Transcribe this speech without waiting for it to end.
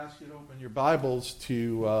ask you to open your Bibles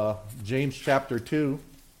to James chapter 2.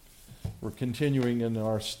 We're continuing in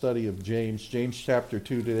our study of James. James chapter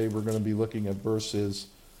 2 today, we're going to be looking at verses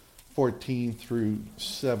 14 through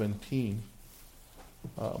 17.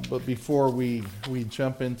 But before we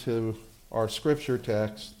jump into our scripture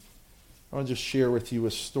text, I'll just share with you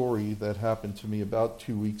a story that happened to me about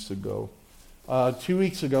 2 weeks ago. 2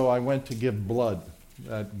 weeks ago, I went to give blood,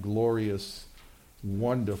 that glorious,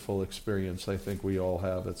 wonderful experience I think we all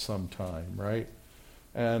have at some time, right?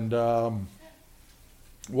 And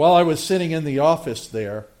while I was sitting in the office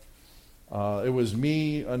there, it was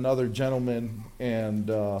me, another gentleman,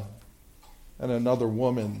 and another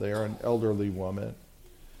woman there, an elderly woman.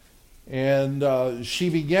 And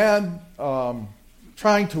she began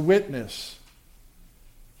trying to witness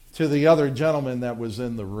to the other gentleman that was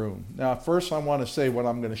in the room. Now, first I want to say what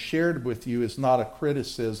I'm going to share with you is not a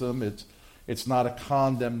criticism. It's not a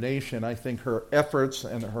condemnation. I think her efforts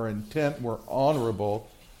and her intent were honorable.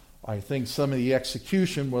 I think some of the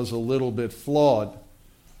execution was a little bit flawed.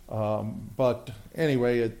 But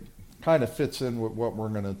anyway, it kind of fits in with what we're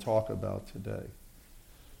going to talk about today.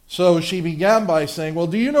 So she began by saying, well,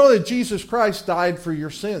 do you know that Jesus Christ died for your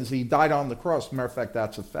sins? He died on the cross. As a matter of fact,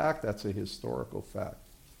 that's a fact. That's a historical fact.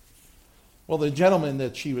 Well, the gentleman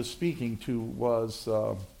that she was speaking to was,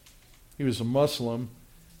 he was a Muslim,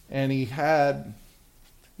 and he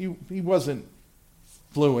wasn't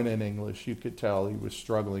fluent in English. You could tell he was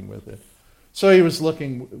struggling with it. So he was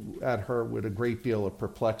looking at her with a great deal of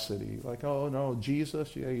perplexity. Like, oh, no,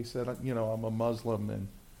 Jesus? Yeah, he said, I'm a Muslim, and,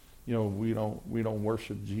 we don't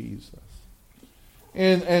worship Jesus.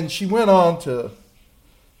 And she went on to,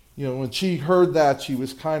 when she heard that, she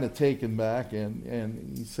was kind of taken back,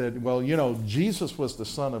 and he said, well, Jesus was the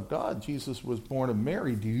Son of God. Jesus was born of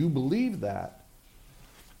Mary. Do you believe that?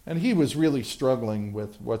 And he was really struggling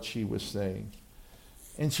with what she was saying.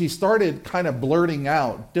 And she started kind of blurting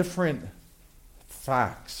out different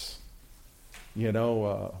facts. We have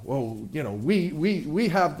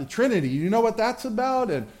the Trinity. You know what that's about?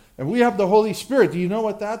 And we have the Holy Spirit. Do you know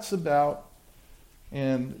what that's about?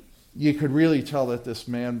 And you could really tell that this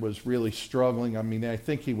man was really struggling. I mean, I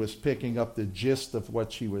think he was picking up the gist of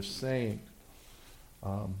what she was saying.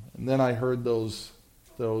 And then I heard those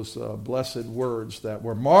blessed words that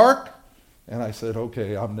were, Mark, and I said,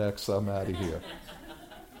 okay, I'm next, I'm out of here.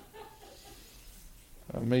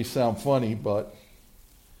 It may sound funny, but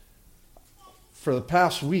for the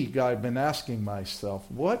past week, I've been asking myself,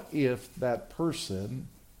 what if that person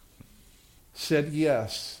said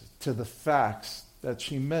yes to the facts that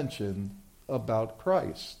she mentioned about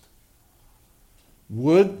Christ?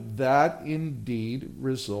 Would that indeed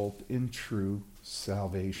result in true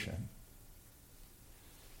salvation?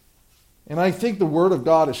 And I think the Word of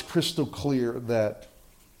God is crystal clear that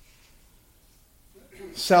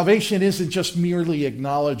salvation isn't just merely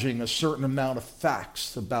acknowledging a certain amount of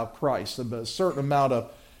facts about Christ, a certain amount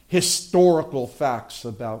of historical facts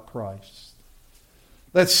about Christ.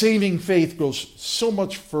 That saving faith goes so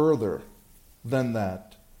much further than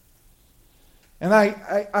that. And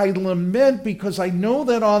I lament because I know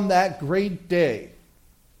that on that great day,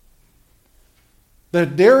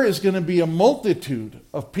 that there is going to be a multitude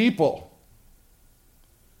of people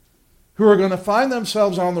who are going to find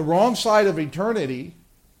themselves on the wrong side of eternity,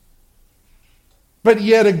 but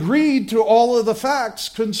yet agreed to all of the facts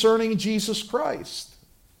concerning Jesus Christ.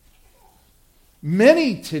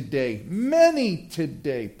 Many today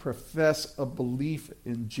profess a belief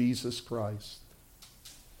in Jesus Christ,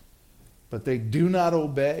 but they do not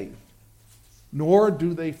obey, nor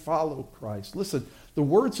do they follow Christ. Listen, the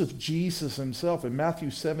words of Jesus himself in Matthew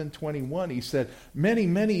 7:21, he said,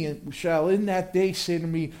 many shall in that day say to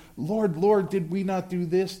me, Lord, Lord, did we not do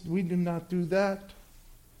this? Did we do not do that?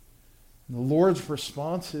 And the Lord's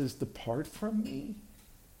response is, depart from me.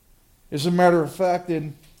 As a matter of fact,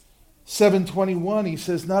 in 7:21, he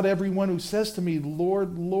says, not everyone who says to me,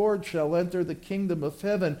 Lord, Lord, shall enter the kingdom of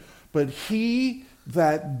heaven, but he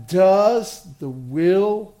that does the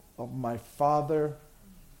will of my Father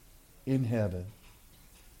in heaven.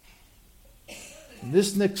 In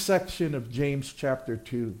this next section of James chapter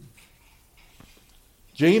 2,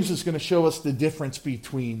 James is going to show us the difference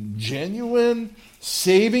between genuine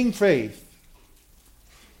saving faith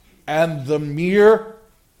and the mere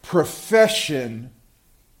profession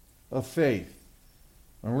of faith.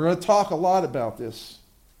 And we're going to talk a lot about this.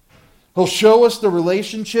 He'll show us the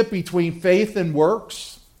relationship between faith and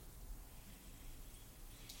works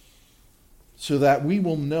so that we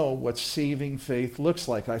will know what saving faith looks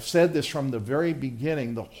like. I've said this from the very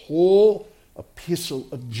beginning. The whole epistle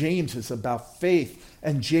of James is about faith,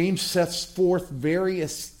 and James sets forth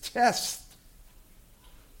various tests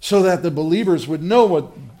so that the believers would know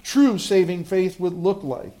what true saving faith would look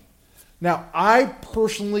like. Now, I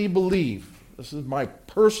personally believe, this is my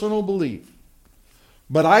personal belief,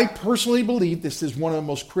 but I personally believe this is one of the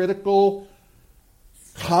most critical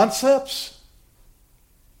concepts.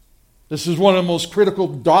 This is one of the most critical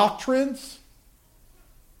doctrines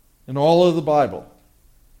in all of the Bible.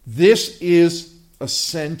 This is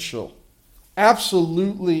essential.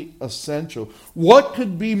 Absolutely essential. What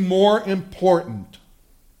could be more important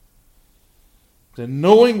than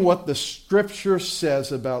knowing what the Scripture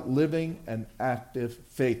says about living an active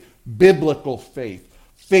faith? Biblical faith.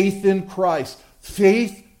 Faith in Christ.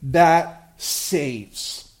 Faith that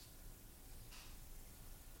saves.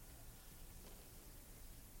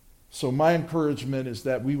 So my encouragement is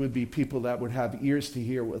that we would be people that would have ears to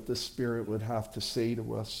hear what the Spirit would have to say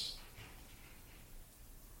to us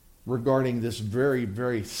regarding this very,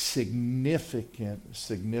 very significant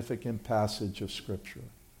passage of Scripture.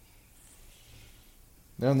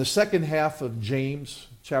 Now in the second half of James,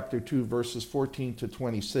 chapter 2, verses 14 to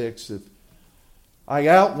 26, I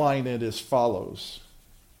outline it as follows.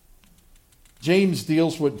 James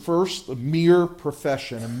deals with first a mere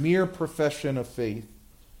profession of faith.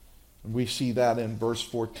 And we see that in verse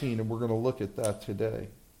 14, and we're going to look at that today.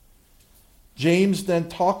 James then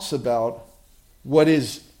talks about what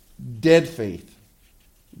is dead faith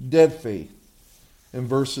in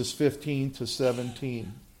verses 15 to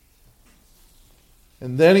 17.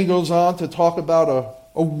 And then he goes on to talk about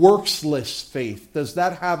a worksless faith. Does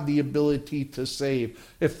that have the ability to save?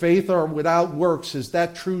 If faith are without works, is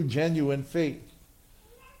that true, genuine faith?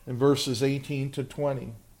 In verses 18 to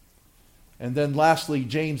 20. And then lastly,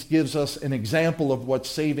 James gives us an example of what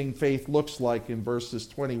saving faith looks like in verses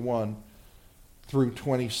 21 through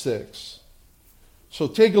 26. So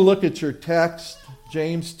take a look at your text,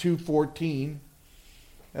 James 2:14.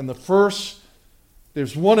 And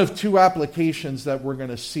there's one of two applications that we're going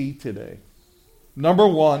to see today. Number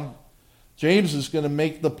one, James is going to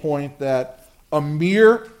make the point that a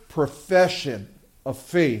mere profession of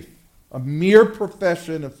faith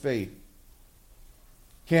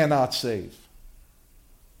cannot save.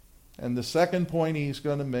 And the second point he's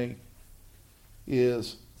going to make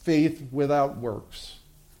is faith without works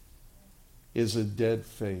is a dead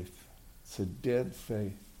faith. It's a dead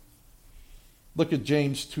faith. Look at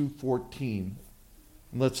James 2:14.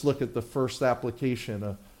 Let's look at the first application.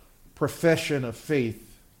 A profession of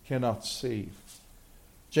faith cannot save.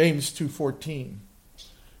 James 2:14.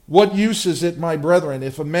 What use is it, my brethren,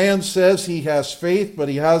 if a man says he has faith but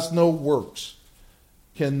he has no works?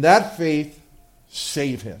 Can that faith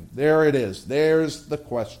save him? There it is. There's the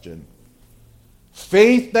question.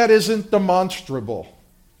 Faith that isn't demonstrable.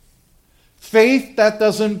 Faith that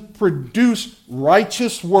doesn't produce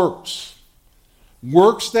righteous works.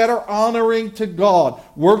 Works that are honoring to God.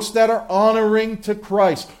 Works that are honoring to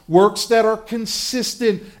Christ. Works that are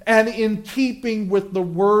consistent and in keeping with the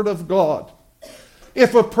Word of God.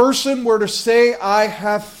 If a person were to say, I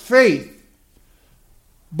have faith,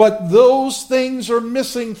 but those things are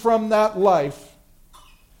missing from that life,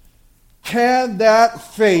 can that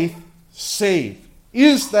faith save?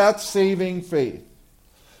 Is that saving faith?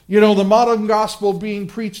 You know, the modern gospel being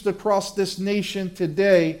preached across this nation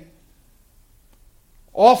today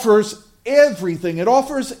offers everything. It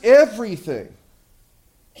offers everything.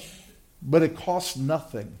 But it costs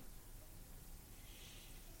nothing.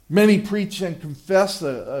 Many preach and confess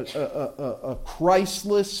a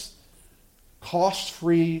Christless,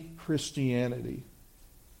 cost-free Christianity.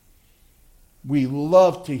 We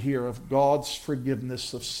love to hear of God's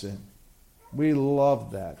forgiveness of sin. We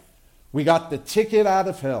love that. We got the ticket out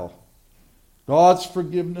of hell. God's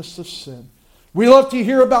forgiveness of sin. We love to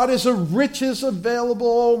hear about His riches available.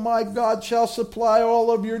 Oh, my God shall supply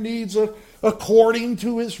all of your needs according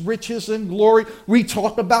to His riches and glory. We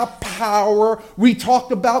talk about power. We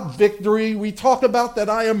talk about victory. We talk about that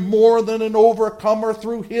I am more than an overcomer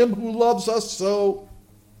through Him who loves us so.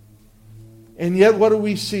 And yet what do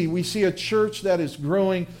we see? We see a church that is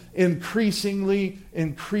growing increasingly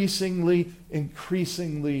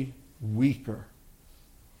weaker.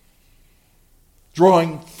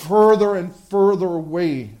 Drawing further and further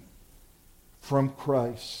away from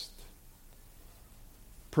Christ.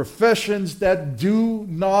 Professions that do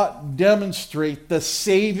not demonstrate the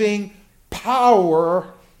saving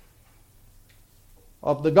power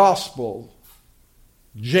of the gospel.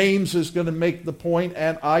 James is going to make the point,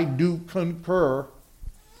 and I do concur,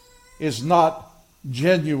 is not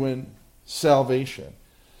genuine salvation.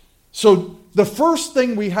 So the first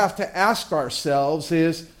thing we have to ask ourselves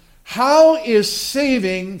is, how is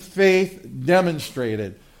saving faith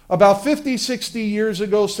demonstrated? About 50, 60 years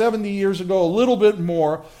ago, 70 years ago, a little bit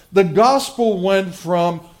more, the gospel went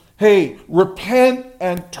from, hey, repent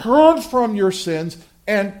and turn from your sins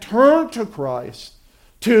and turn to Christ,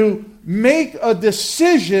 to make a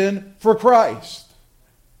decision for Christ.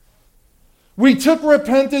 We took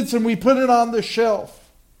repentance and we put it on the shelf.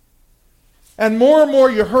 And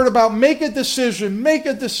more you heard about make a decision, make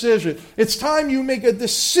a decision. It's time you make a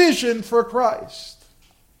decision for Christ.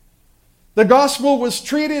 The gospel was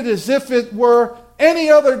treated as if it were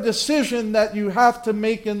any other decision that you have to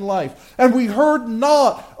make in life. And we heard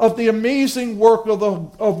not of the amazing work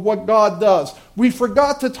of what God does. We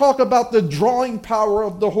forgot to talk about the drawing power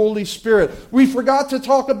of the Holy Spirit. We forgot to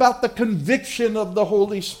talk about the conviction of the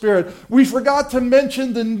Holy Spirit. We forgot to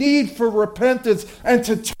mention the need for repentance and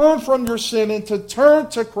to turn from your sin and to turn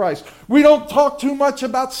to Christ. We don't talk too much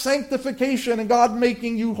about sanctification and God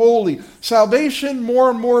making you holy. Salvation more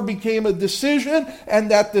and more became a decision, and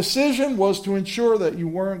that decision was to ensure that you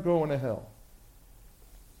weren't going to hell.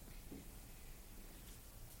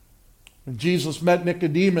 When Jesus met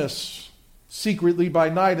Nicodemus secretly by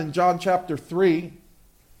night in John chapter 3,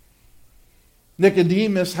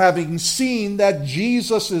 Nicodemus, having seen that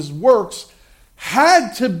Jesus' works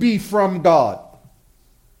had to be from God,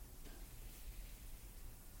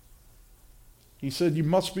 he said, "You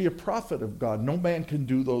must be a prophet of God. No man can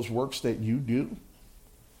do those works that you do."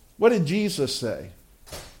 What did Jesus say?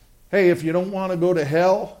 Hey, if you don't want to go to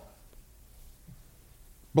hell,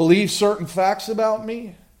 believe certain facts about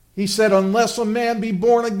me. He said, unless a man be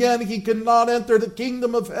born again, he cannot enter the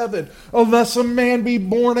kingdom of heaven. Unless a man be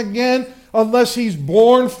born again, unless he's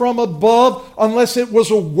born from above, unless it was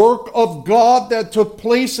a work of God that took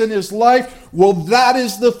place in his life, well, that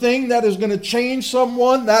is the thing that is going to change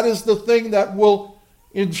someone. That is the thing that will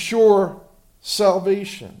ensure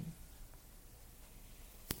salvation.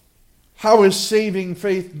 How is saving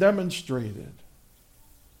faith demonstrated?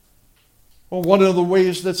 Well, one of the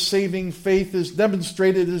ways that saving faith is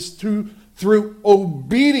demonstrated is through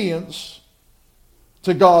obedience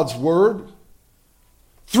to God's word,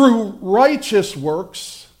 through righteous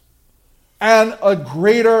works, and a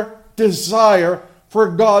greater desire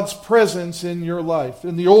for God's presence in your life.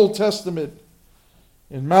 In the Old Testament,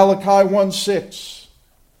 in Malachi 1:6,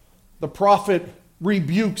 the prophet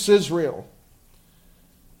rebukes Israel.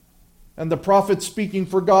 And the prophet speaking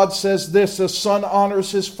for God says this: a son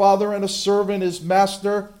honors his father and a servant his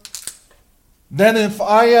master. Then if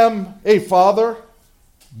I am a father,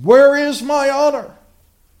 where is my honor?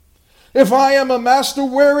 If I am a master,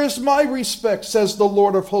 where is my respect, says the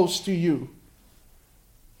Lord of hosts to you?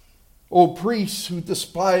 O priests who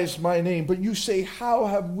despise my name. But you say, how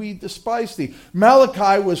have we despised thee?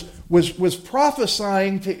 Malachi was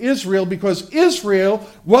prophesying to Israel because Israel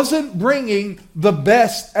wasn't bringing the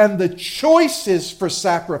best and the choicest for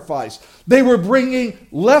sacrifice. They were bringing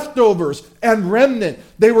leftovers and remnant.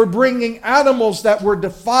 They were bringing animals that were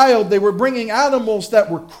defiled. They were bringing animals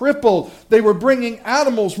that were crippled. They were bringing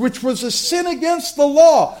animals which was a sin against the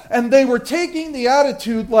law. And they were taking the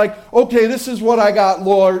attitude like, okay, this is what I got,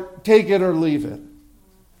 Lord. Take it or leave it.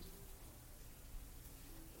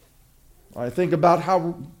 I think about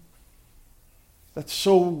how that's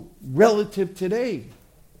so relative today.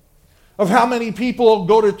 Of how many people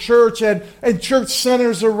go to church and church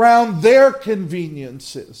centers around their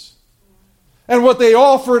conveniences. And what they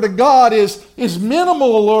offer to God is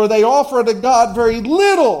minimal, or they offer to God very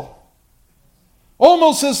little.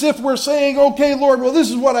 Almost as if we're saying, okay, Lord, well,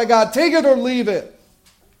 this is what I got. Take it or leave it.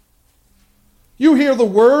 You hear the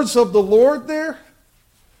words of the Lord there?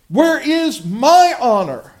 Where is my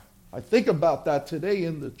honor? I think about that today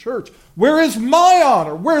in the church. Where is my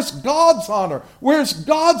honor? Where's God's honor? Where's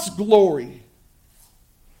God's glory?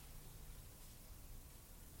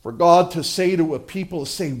 For God to say to a people,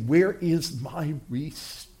 say, where is my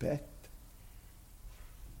respect?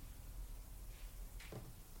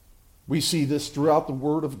 We see this throughout the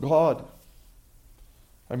Word of God.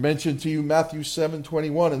 I mentioned to you Matthew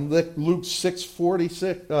 7:21 and Luke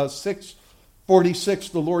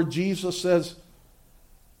 6:46. The Lord Jesus says,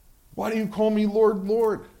 why do you call me Lord,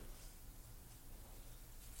 Lord?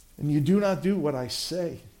 And you do not do what I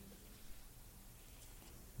say.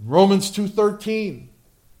 Romans 2:13.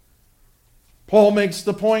 Paul makes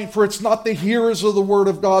the point, for it's not the hearers of the word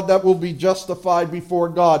of God that will be justified before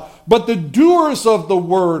God, but the doers of the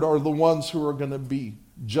word are the ones who are going to be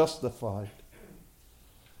justified.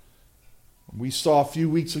 We saw a few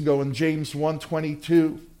weeks ago in James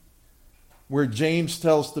 1:22, where James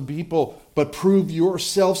tells the people, but prove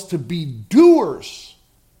yourselves to be doers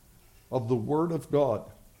of the word of God.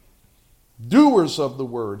 Doers of the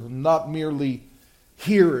word, and not merely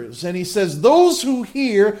hearers. And he says, those who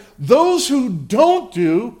hear, those who don't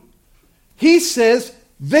do, he says,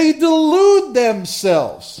 they delude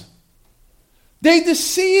themselves. They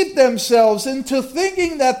deceive themselves into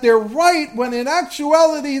thinking that they're right when in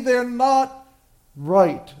actuality they're not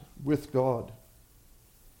right with God.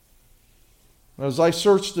 As I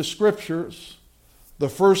search the scriptures, the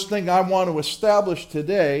first thing I want to establish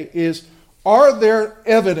today is, are there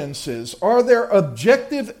evidences, are there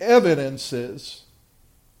objective evidences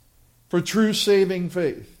for true saving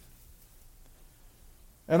faith?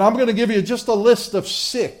 And I'm going to give you just a list of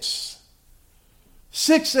six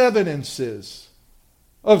evidences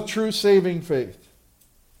of true saving faith.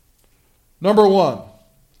 Number one,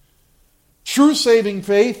 true saving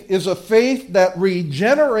faith is a faith that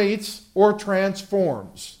regenerates or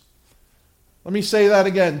transforms. Let me say that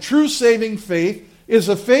again. True saving faith is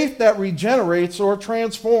a faith that regenerates or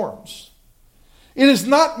transforms. It is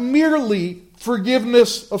not merely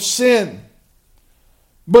forgiveness of sin,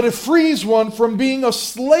 but it frees one from being a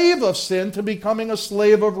slave of sin to becoming a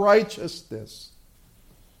slave of righteousness.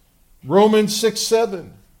 Romans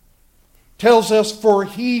 6:7 tells us, for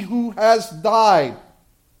he who has died,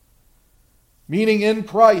 meaning in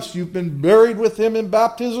Christ, you've been buried with him in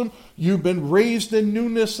baptism, you've been raised in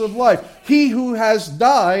newness of life. He who has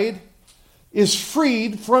died is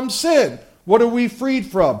freed from sin. What are we freed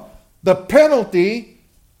from? The penalty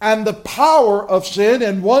and the power of sin,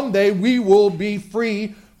 and one day we will be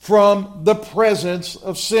free from the presence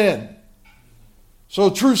of sin. So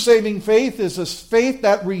true saving faith is a faith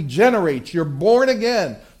that regenerates. You're born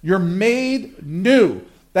again. You're made new.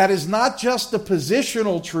 That is not just a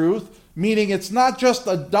positional truth, meaning it's not just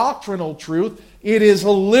a doctrinal truth, it is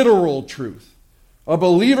a literal truth. A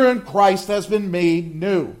believer in Christ has been made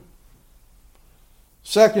new.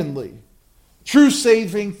 Secondly, true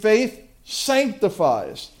saving faith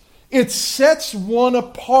sanctifies. It sets one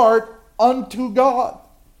apart unto God.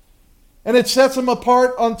 And it sets him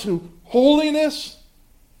apart unto holiness.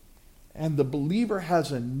 And the believer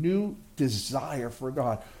has a new desire for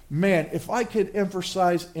God. Man, if I could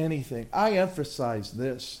emphasize anything, I emphasize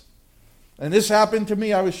this. And this happened to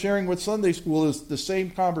me. I was sharing with Sunday school is the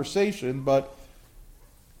same conversation, but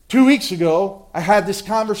 2 weeks ago, I had this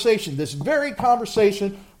conversation, this very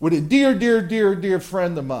conversation with a dear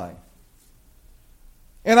friend of mine.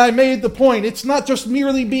 And I made the point, it's not just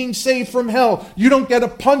merely being saved from hell. You don't get a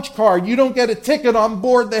punch card. You don't get a ticket on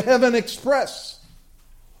board the Heaven Express.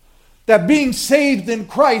 That being saved in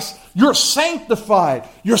Christ, you're sanctified.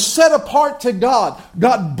 You're set apart to God.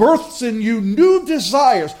 God births in you new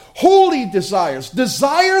desires, holy desires,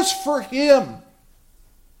 desires for Him.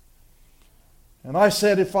 And I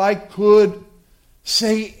said, if I could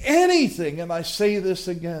say anything, and I say this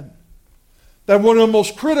again, that one of the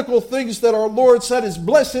most critical things that our Lord said is,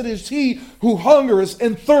 blessed is he who hungers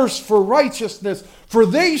and thirsts for righteousness, for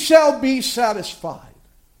they shall be satisfied.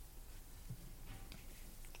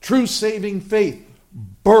 True saving faith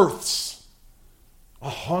births a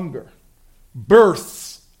hunger,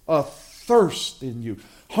 births a thirst in you.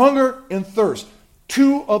 Hunger and thirst,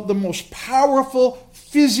 two of the most powerful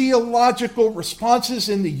physiological responses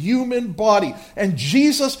in the human body. And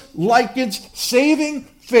Jesus likens saving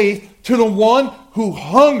faith to the one who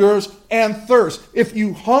hungers and thirsts. If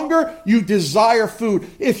you hunger, you desire food.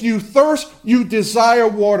 If you thirst, you desire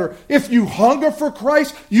water. If you hunger for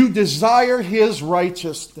Christ, you desire His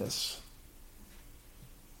righteousness.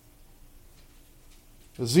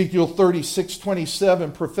 Ezekiel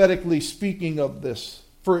 36:27, prophetically speaking of this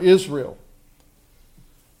for Israel,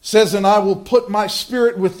 says, and I will put my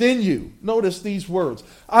spirit within you. Notice these words.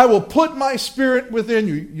 I will put my spirit within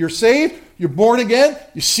you. You're saved. You're born again.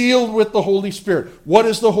 You're sealed with the Holy Spirit. What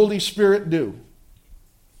does the Holy Spirit do?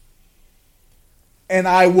 And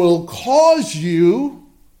I will cause you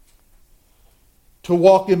to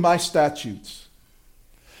walk in my statutes.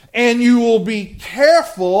 And you will be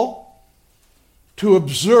careful to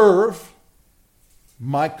observe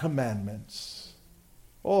my commandments.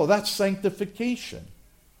 Oh, that's sanctification.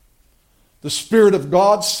 The Spirit of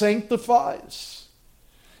God sanctifies.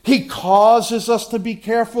 He causes us to be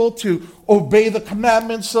careful to obey the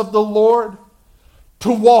commandments of the Lord,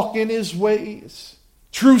 to walk in His ways.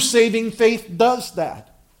 True saving faith does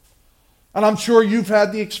that. And I'm sure you've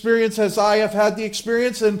had the experience as I have had the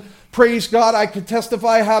experience, and praise God, I can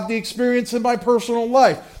testify I have the experience in my personal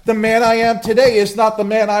life. The man I am today is not the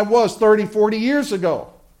man I was 30, 40 years ago.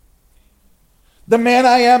 The man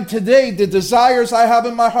I am today, the desires I have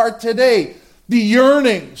in my heart today, the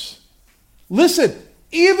yearnings. Listen,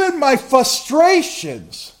 even my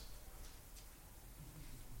frustrations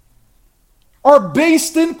are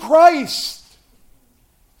based in Christ.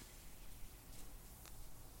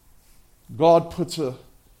 God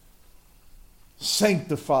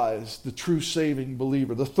sanctifies the true saving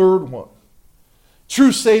believer. The third one,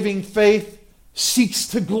 true saving faith seeks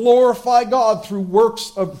to glorify God through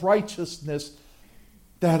works of righteousness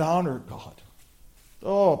that honor God.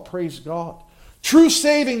 Oh, praise God. True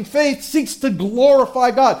saving faith seeks to glorify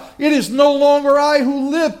God. It is no longer I who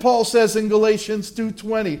live, Paul says in Galatians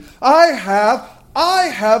 2:20. I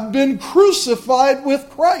have been crucified with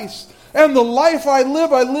Christ. And the life I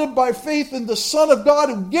live by faith in the Son of God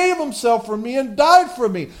who gave himself for me and died for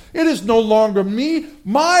me. It is no longer me.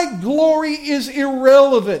 My glory is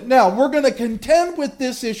irrelevant. Now, we're going to contend with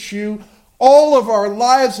this issue all of our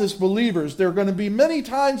lives as believers. There are going to be many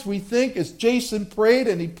times we think, as Jason prayed,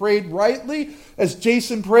 and he prayed rightly, as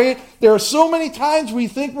Jason prayed, there are so many times we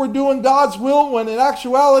think we're doing God's will, when in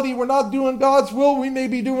actuality we're not doing God's will, we may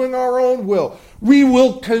be doing our own will. We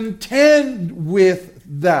will contend with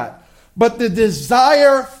that. But the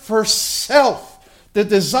desire for self, the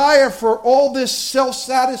desire for all this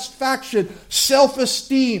self-satisfaction,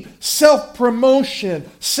 self-esteem, self-promotion,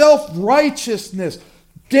 self-righteousness,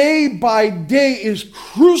 day by day is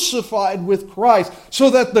crucified with Christ so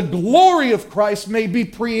that the glory of Christ may be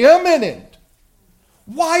preeminent.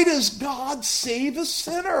 Why does God save a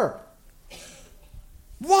sinner?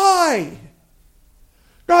 Why?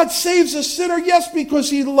 God saves a sinner, yes, because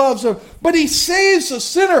he loves him, but he saves a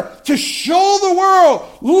sinner to show the world,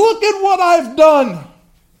 look at what I've done.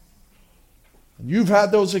 You've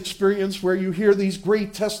had those experiences where you hear these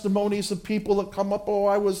great testimonies of people that come up,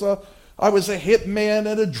 I was a hitman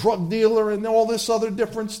and a drug dealer and all this other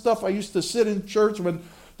different stuff. I used to sit in church when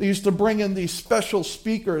they used to bring in these special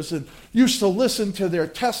speakers and used to listen to their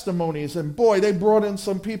testimonies. And boy, they brought in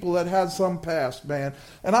some people that had some past, man.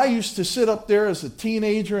 And I used to sit up there as a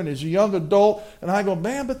teenager and as a young adult, and I go,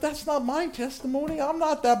 man, but that's not my testimony. I'm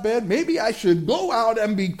not that bad. Maybe I should go out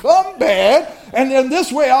and become bad, and then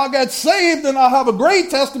this way I'll get saved and I'll have a great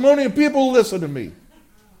testimony and people will listen to me.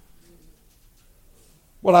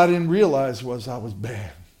 What I didn't realize was I was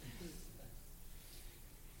bad.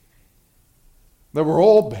 That we're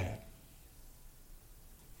all bad.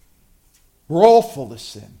 We're all full of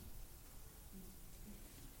sin.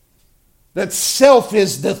 That self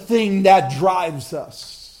is the thing that drives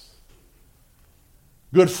us.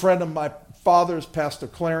 Good friend of my father's, Pastor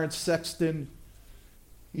Clarence Sexton.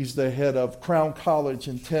 He's the head of Crown College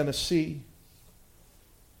in Tennessee.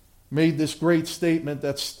 Made this great statement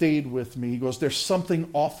that stayed with me. He goes, there's something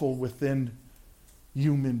awful within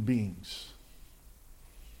human beings.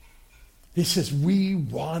 He says, we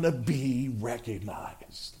want to be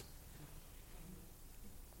recognized.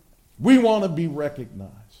 We want to be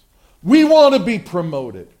recognized. We want to be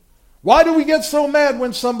promoted. Why do we get so mad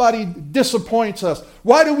when somebody disappoints us?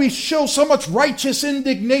 Why do we show so much righteous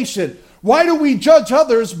indignation? Why do we judge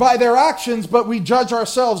others by their actions, but we judge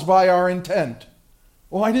ourselves by our intent?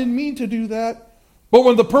 Oh, I didn't mean to do that. But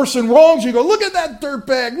when the person wrongs you, go, look at that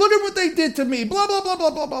dirtbag. Look at what they did to me. Blah, blah, blah,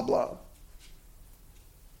 blah, blah, blah, blah.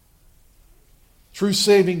 True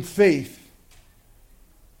saving faith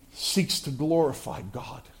seeks to glorify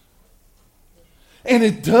God. And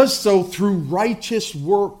it does so through righteous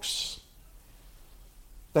works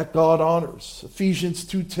that God honors. Ephesians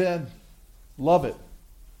 2:10. Love it.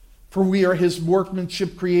 For we are his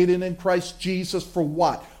workmanship created in Christ Jesus for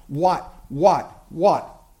what? What?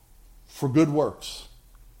 For good works.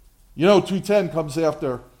 You know, 2:10 comes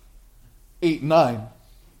after 8 and 9,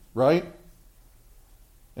 right?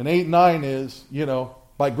 And 8 and 9 is,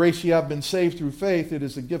 by grace ye have been saved through faith. It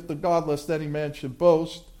is a gift of God, lest any man should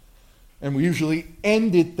boast. And we usually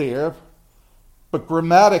end it there. But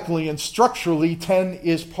grammatically and structurally, 10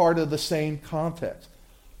 is part of the same context.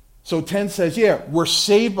 So 10 says, we're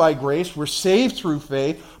saved by grace. We're saved through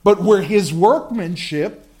faith. But we're his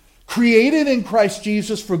workmanship, created in Christ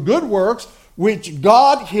Jesus for good works, which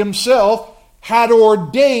God himself had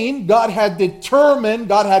ordained, God had determined,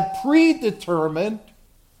 God had predetermined,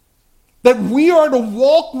 that we are to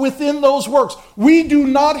walk within those works. We do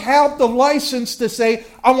not have the license to say,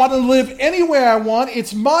 I want to live anywhere I want.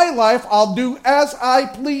 It's my life. I'll do as I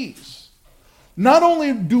please. Not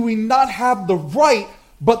only do we not have the right,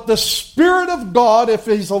 but the Spirit of God, if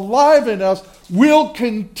he's alive in us, will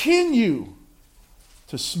continue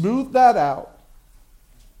to smooth that out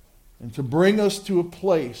and to bring us to a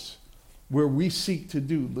place where we seek to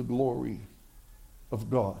do the glory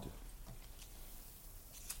of God.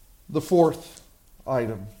 The fourth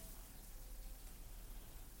item.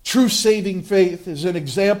 True saving faith is an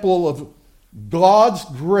example of God's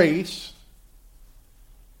grace,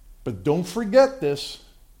 but don't forget this,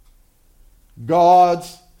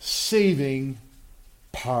 God's saving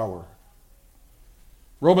power.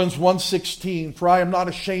 Romans 1:16, for I am not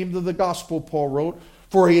ashamed of the gospel, Paul wrote,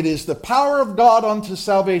 for it is the power of God unto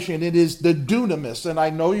salvation. It is the dunamis. And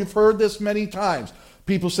I know you've heard this many times.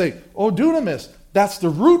 People say, oh, dunamis, that's the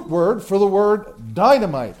root word for the word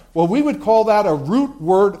dynamite. Well, we would call that a root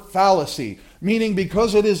word fallacy, meaning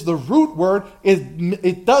because it is the root word,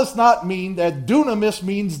 it does not mean that dunamis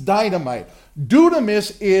means dynamite.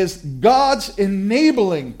 Dunamis is God's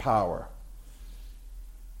enabling power.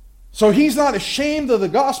 So he's not ashamed of the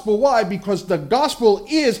gospel. Why? Because the gospel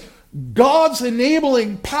is God's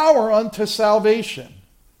enabling power unto salvation.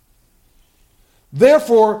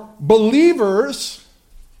 Therefore, believers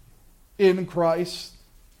in Christ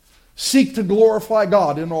seek to glorify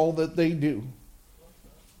God in all that they do.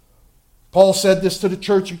 Paul said this to the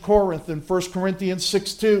church in Corinth in 1 Corinthians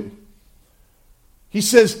 6:2. He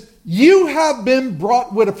says, you have been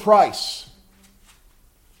brought with a price.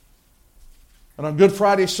 And on Good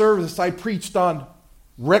Friday service, I preached on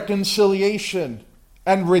reconciliation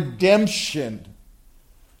and redemption.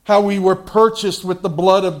 How we were purchased with the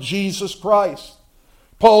blood of Jesus Christ.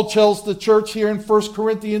 Paul tells the church here in 1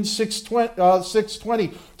 Corinthians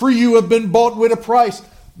 6:20, for you have been bought with a price.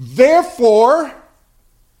 Therefore,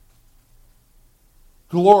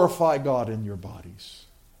 glorify God in your bodies.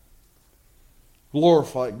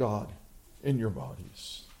 Glorify God in your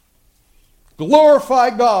bodies. Glorify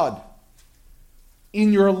God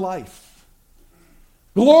in your life.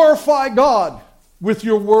 Glorify God with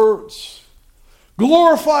your words.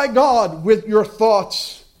 Glorify God with your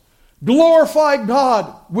thoughts. Glorify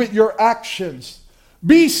God with your actions.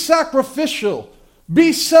 Be sacrificial.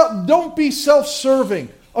 Don't be self-serving.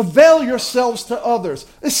 Avail yourselves to others.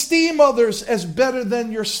 Esteem others as better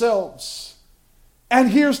than yourselves. And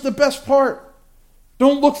here's the best part.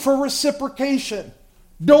 Don't look for reciprocation.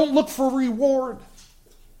 Don't look for reward.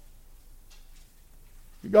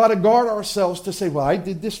 We got to guard ourselves to say, well, I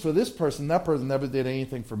did this for this person. That person never did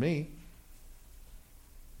anything for me.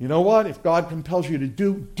 You know what? If God compels you to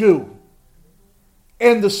do.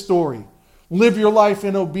 End the story. Live your life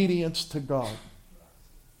in obedience to God.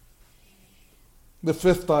 The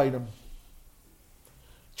fifth item.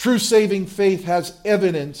 True saving faith has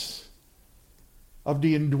evidence of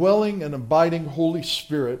the indwelling and abiding Holy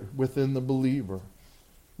Spirit within the believer.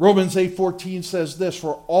 Romans 8:14 says this,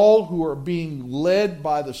 for all who are being led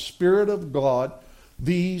by the Spirit of God,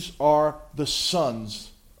 these are the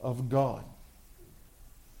sons of God.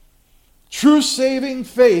 True saving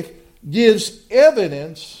faith gives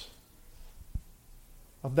evidence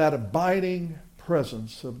of that abiding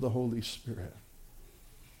presence of the Holy Spirit.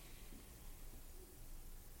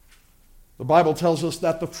 The Bible tells us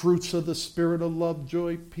that the fruits of the Spirit are love,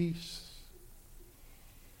 joy, peace.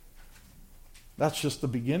 That's just the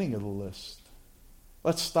beginning of the list.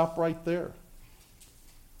 Let's stop right there.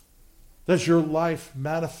 Does your life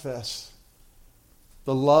manifest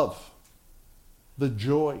the love, the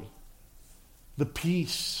joy, the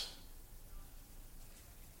peace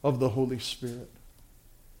of the Holy Spirit?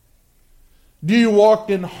 Do you walk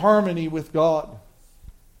in harmony with God?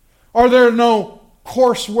 Are there no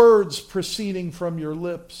coarse words proceeding from your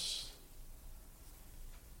lips?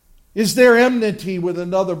 Is there enmity with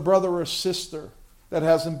another brother or sister that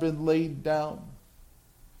hasn't been laid down?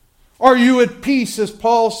 Are you at peace, as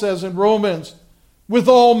Paul says in Romans, with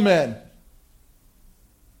all men?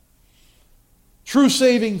 True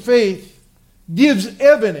saving faith gives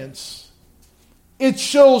evidence. It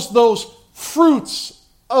shows those fruits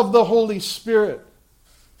of the Holy Spirit.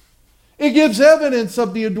 It gives evidence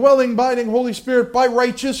of the indwelling, abiding Holy Spirit by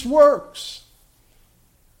righteous works.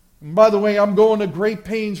 And by the way, I'm going to great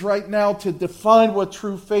pains right now to define what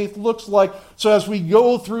true faith looks like. So as we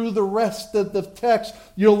go through the rest of the text,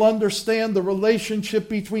 you'll understand the relationship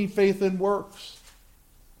between faith and works.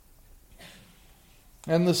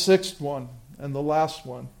 And the sixth one, and the last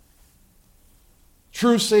one.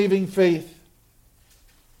 True saving faith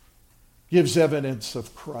gives evidence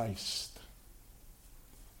of Christ.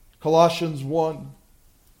 Colossians 1,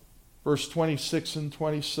 verse 26 and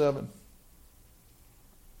 27.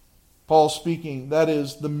 Paul speaking, that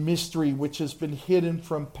is the mystery which has been hidden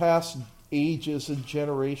from past ages and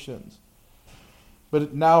generations, but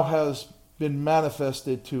it now has been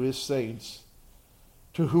manifested to his saints,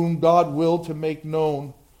 to whom God willed to make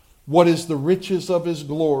known what is the riches of his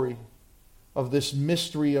glory, of this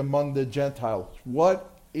mystery among the Gentiles.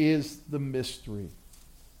 What is the mystery?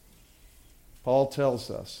 Paul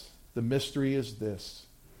tells us the mystery is this: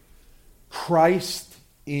 Christ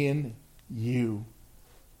in you,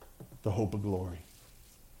 the hope of glory.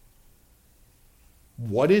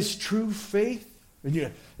 What is true faith?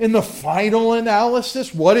 In the final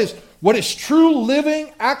analysis, what is What is true,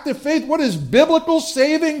 living, active faith? What is biblical,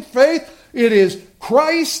 saving faith? It is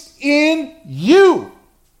Christ in you,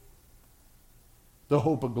 the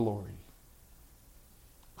hope of glory.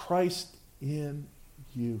 Christ in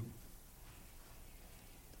you.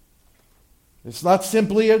 It's not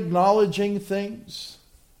simply acknowledging things.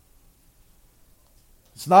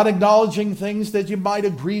 It's not acknowledging things that you might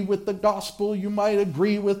agree with the gospel, you might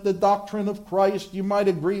agree with the doctrine of Christ, you might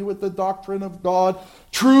agree with the doctrine of God.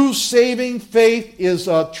 True saving faith is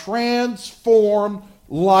a transformed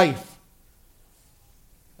life.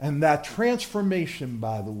 And that transformation,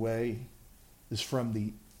 by the way, is from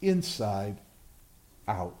the inside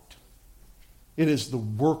out. It is the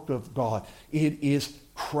work of God. It is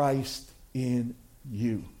Christ in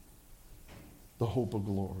you, the hope of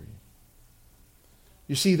glory.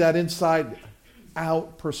 You see, that inside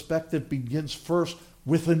out perspective begins first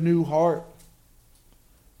with a new heart.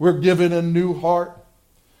 We're given a new heart,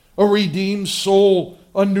 a redeemed soul,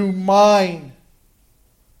 a new mind.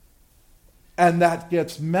 And that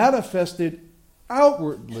gets manifested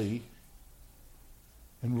outwardly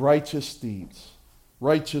in righteous deeds,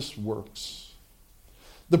 righteous works.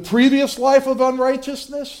 The previous life of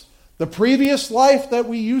unrighteousness, the previous life that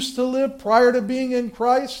we used to live prior to being in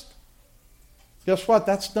Christ, guess what?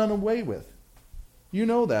 That's done away with. You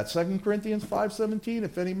know that. 2 Corinthians 5:17,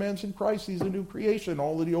 if any man's in Christ, he's a new creation.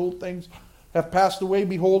 All of the old things have passed away.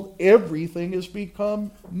 Behold, everything has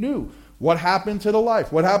become new. What happened to the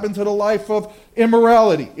life? What happened to the life of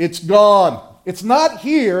immorality? It's gone. It's not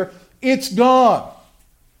here. It's gone.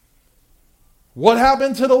 What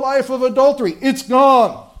happened to the life of adultery? It's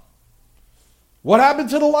gone. What happened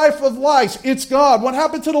to the life of lies? It's gone. What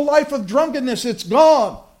happened to the life of drunkenness? It's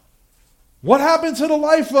gone. What happened to the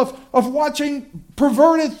life of watching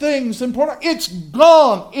perverted things and porn? It's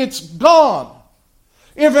gone. It's gone.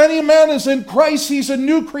 If any man is in Christ, he's a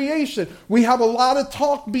new creation. We have a lot of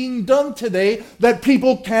talk being done today that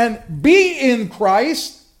people can be in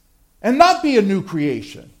Christ and not be a new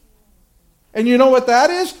creation. And you know what that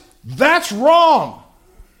is? That's wrong.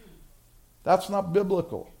 That's not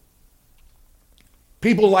biblical.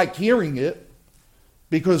 People like hearing it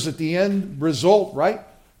because at the end result, right?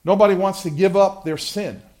 Nobody wants to give up their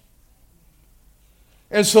sin.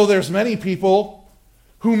 And so there's many people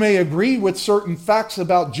who may agree with certain facts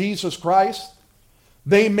about Jesus Christ.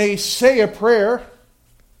 They may say a prayer.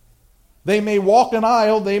 They may walk an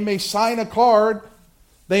aisle. They may sign a card.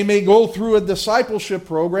 They may go through a discipleship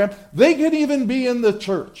program. They could even be in the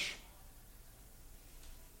church.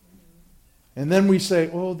 And then we say,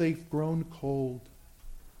 oh, they've grown cold.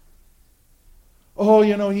 Oh,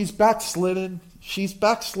 he's backslidden. She's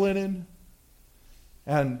backslidden.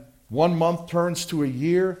 And 1 month turns to a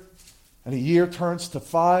year, and a year turns to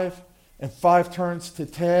 5, and 5 turns to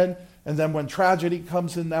 10. And then when tragedy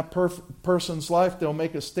comes in that person's life, they'll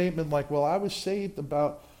make a statement like, well, I was saved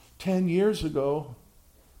about 10 years ago.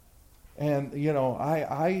 And,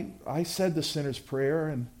 I said the sinner's prayer,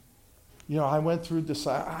 and, I went through this.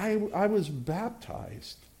 I was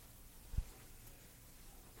baptized.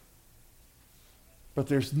 But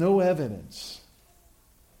there's no evidence.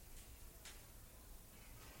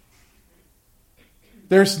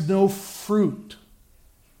 There's no fruit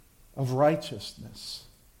of righteousness.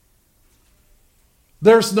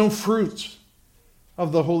 There's no fruit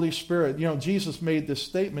of the Holy Spirit. Jesus made this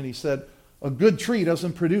statement. He said, a good tree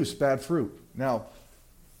doesn't produce bad fruit. Now,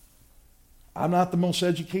 I'm not the most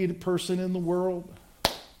educated person in the world.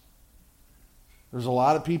 There's a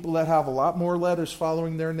lot of people that have a lot more letters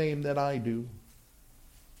following their name than I do.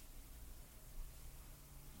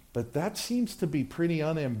 But that seems to be pretty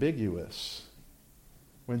unambiguous.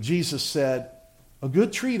 When Jesus said, a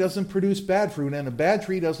good tree doesn't produce bad fruit, and a bad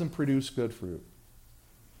tree doesn't produce good fruit.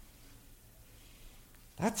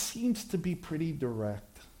 That seems to be pretty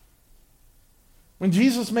direct. When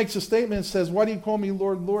Jesus makes a statement and says, why do you call me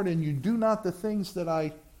Lord, Lord, and you do not the things that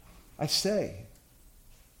I say?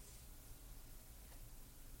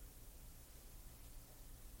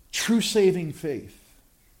 True saving faith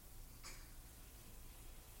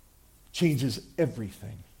changes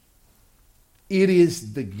everything. It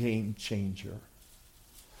is the game changer.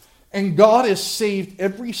 And God has saved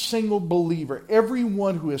every single believer,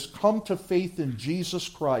 everyone who has come to faith in Jesus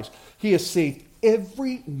Christ. He has saved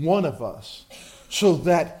every one of us so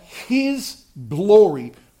that His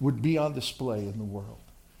glory would be on display in the world.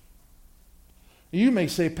 You may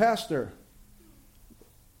say, Pastor,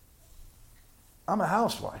 I'm a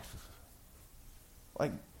housewife.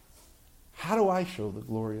 How do I show the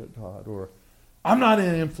glory of God? Or I'm not in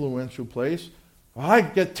an influential place. Or I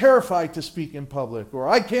get terrified to speak in public. Or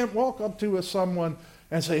I can't walk up to someone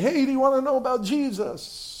and say, hey, do you want to know about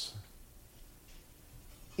Jesus?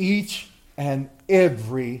 each and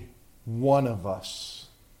every one of us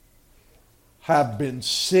have been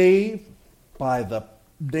saved by the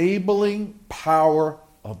enabling power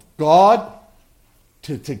of God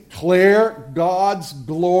to declare God's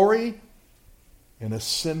glory in a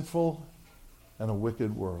sinful and a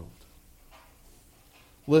wicked world.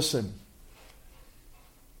 Listen,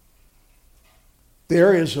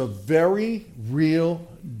 there is a very real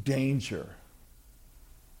danger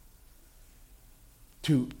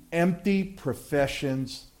to empty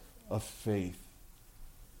professions of faith.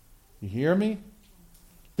 You hear me?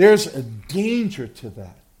 There's a danger to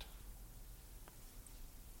that.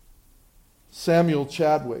 Samuel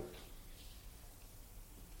Chadwick,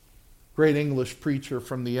 great English preacher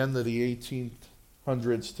from the end of the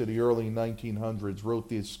 1800s to the early 1900s, wrote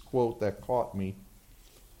this quote that caught me.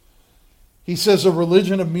 He says, "A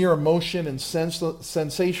religion of mere emotion and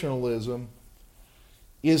sensationalism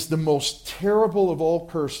is the most terrible of all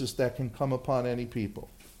curses that can come upon any people."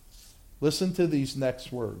 Listen to these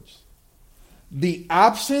next words. "The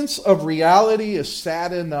absence of reality is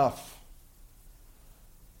sad enough,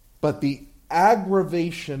 but the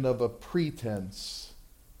aggravation of a pretense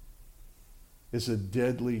is a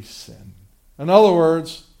deadly sin." In other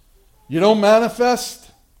words, you don't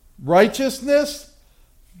manifest righteousness,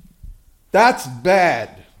 that's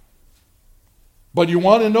bad. But you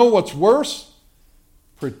want to know what's worse?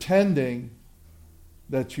 Pretending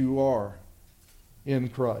that you are in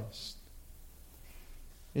Christ.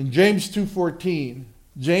 In James 2:14,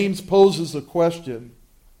 James poses a question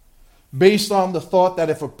based on the thought that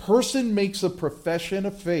if a person makes a profession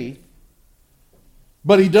of faith,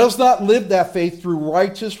 but he does not live that faith through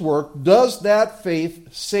righteous work, does that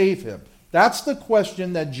faith save him? That's the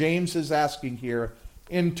question that James is asking here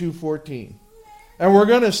in 2:14. And we're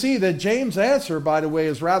going to see that James' answer, by the way,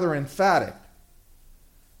 is rather emphatic.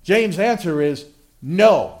 James' answer is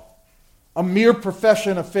no. A mere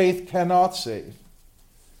profession of faith cannot save.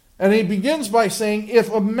 And he begins by saying,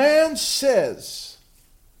 if a man says,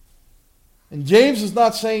 and James is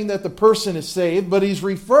not saying that the person is saved, but he's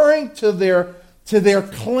referring to their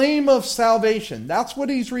claim of salvation. That's what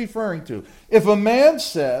he's referring to. If a man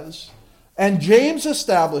says, and James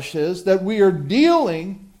establishes that we are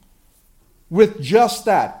dealing with just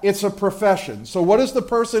that. It's a profession. So what does the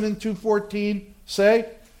person in 2:14 say?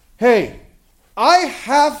 Hey, I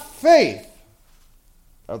have faith.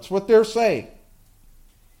 That's what they're saying.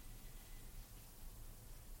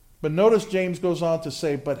 But notice James goes on to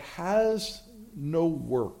say, but has no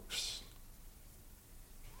works.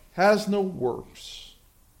 Has no works.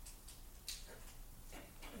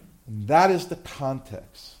 And that is the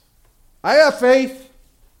context. I have faith,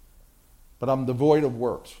 but I'm devoid of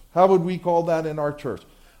works. How would we call that in our church?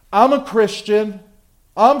 I'm a Christian,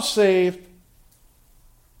 I'm saved,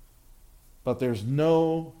 but there's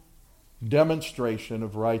no demonstration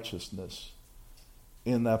of righteousness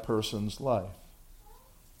in that person's life.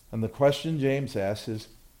 And the question James asks is,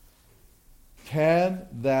 can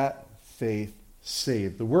that faith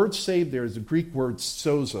save? The word save there is the Greek word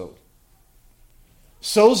sozo.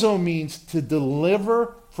 Sozo means to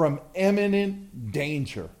deliver from imminent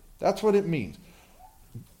danger. That's what it means.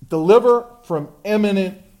 Deliver from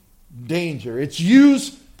imminent danger. It's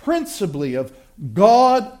used principally of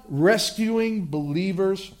God rescuing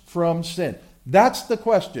believers from sin. That's the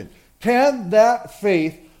question. Can that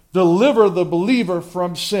faith deliver the believer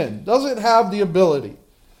from sin? Does it have the ability?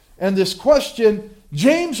 And this question,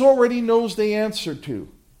 James already knows the answer to.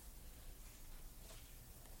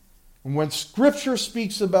 And when Scripture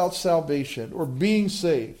speaks about salvation or being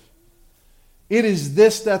saved, it is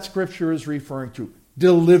this that Scripture is referring to.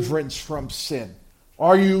 Deliverance from sin.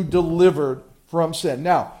 Are you delivered from sin?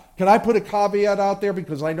 Now, can I put a caveat out there?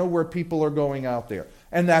 Because I know where people are going out there.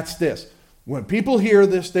 And that's this. When people hear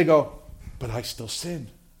this, they go, but I still sin.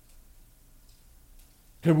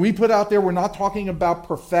 Can we put out there, we're not talking about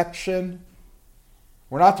perfection.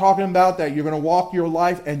 We're not talking about that you're going to walk your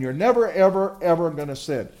life and you're never, ever, ever going to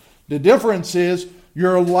sin. The difference is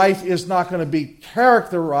your life is not going to be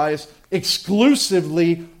characterized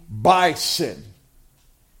exclusively by sin.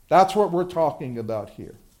 That's what we're talking about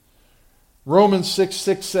here. Romans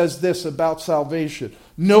 6:6 says this about salvation.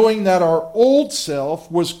 Knowing that our old self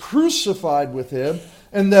was crucified with him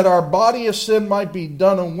and that our body of sin might be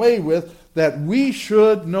done away with, that we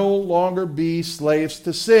should no longer be slaves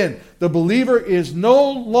to sin. The believer is no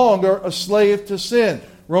longer a slave to sin.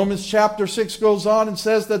 Romans chapter 6 goes on and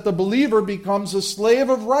says that the believer becomes a slave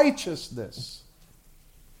of righteousness.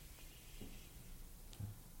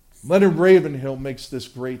 Leonard Ravenhill makes this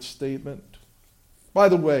great statement. By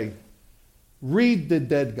the way, read The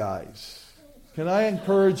Dead Guys. Can I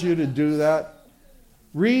encourage you to do that?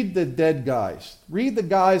 Read the dead guys. Read the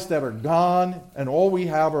guys that are gone and all we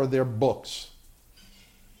have are their books.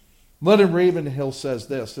 Leonard Ravenhill says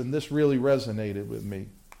this, and this really resonated with me.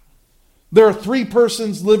 There are three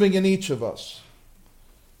persons living in each of us.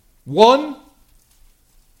 One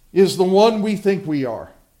is the one we think we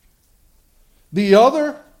are. The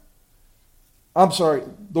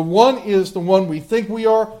one is the one we think we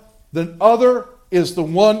are. The other is the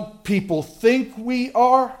one people think we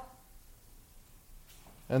are.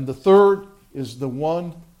 And the third is the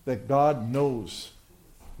one that God knows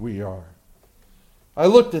we are. I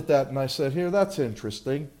looked at that and I said, here, that's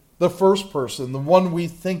interesting. The first person, the one we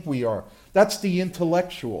think we are. That's the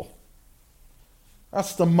intellectual.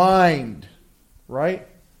 That's the mind, right?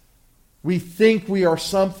 We think we are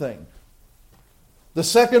something. The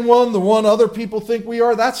second one, the one other people think we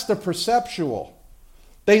are, that's the perceptual.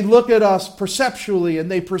 They look at us perceptually and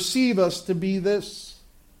they perceive us to be this.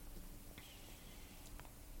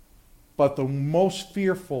 But the most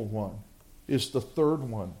fearful one is the third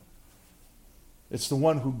one. It's the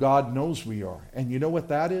one who God knows we are. And you know what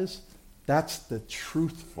that is? That's the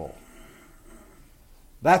truthful.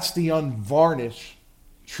 That's the unvarnished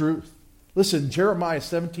truth. Listen, Jeremiah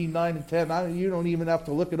 17, 9 and 10, you don't even have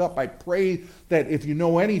to look it up. I pray that if you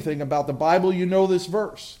know anything about the Bible, you know this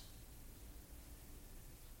verse.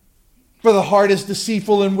 For the heart is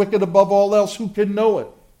deceitful and wicked above all else. Who can know it?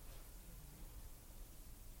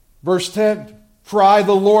 Verse 10, for I,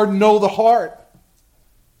 the Lord, know the heart,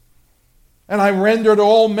 and I render to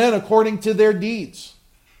all men according to their deeds.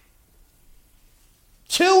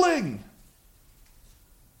 Chilling.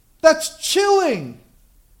 That's chilling.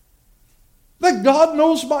 That God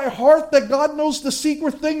knows my heart, that God knows the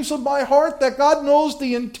secret things of my heart, that God knows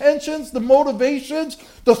the intentions, the motivations,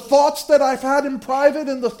 the thoughts that I've had in private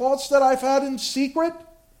and the thoughts that I've had in secret.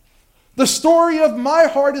 The story of my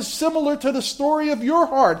heart is similar to the story of your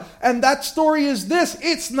heart. And that story is this: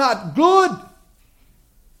 it's not good.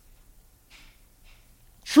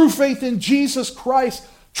 True faith in Jesus Christ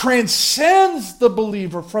transcends the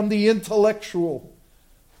believer from the intellectual.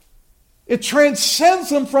 It transcends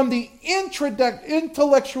them from the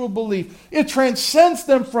intellectual belief. It transcends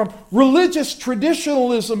them from religious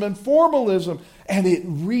traditionalism and formalism. And it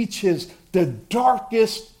reaches the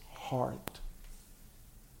darkest heart.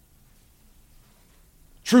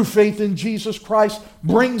 True faith in Jesus Christ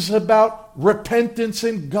brings about repentance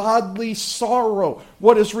and godly sorrow.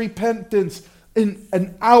 What is repentance?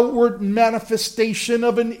 An outward manifestation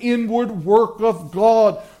of an inward work of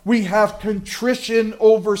God. We have contrition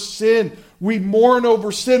over sin. We mourn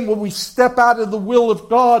over sin. When we step out of the will of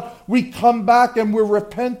God, we come back and we're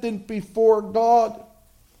repentant before God.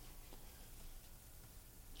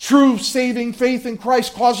 True saving faith in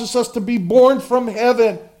Christ causes us to be born from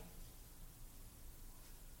heaven.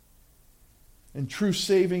 And true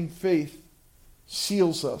saving faith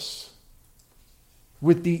seals us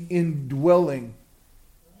with the indwelling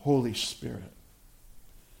Holy Spirit.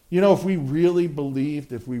 You know, if we really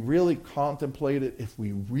believed, if we really contemplated, if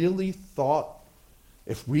we really thought,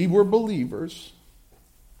 if we were believers,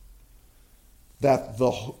 that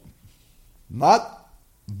not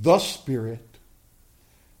the Spirit,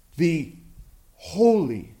 the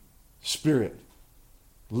Holy Spirit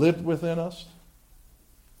lived within us,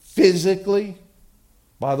 physically,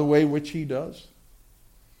 by the way which He does,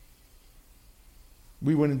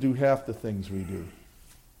 we wouldn't do half the things we do.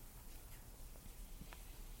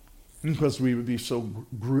 Because we would be so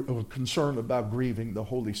concerned about grieving the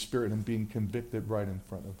Holy Spirit and being convicted right in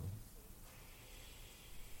front of Him.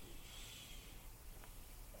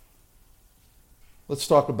 Let's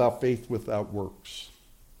talk about faith without works.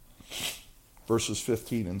 Verses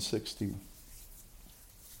 15 and 16.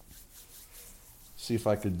 See if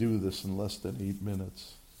I could do this in less than 8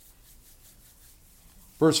 minutes.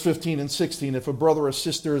 Verse 15 and 16, if a brother or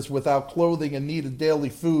sister is without clothing and need of daily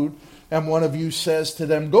food, and one of you says to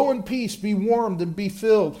them, go in peace, be warmed and be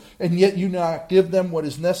filled, and yet you not give them what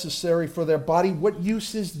is necessary for their body, what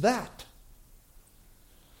use is that?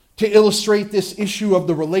 To illustrate this issue of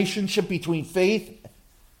the relationship between faith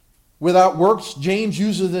without works, James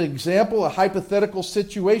uses an example, a hypothetical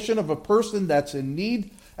situation of a person that's in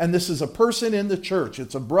need, and this is a person in the church.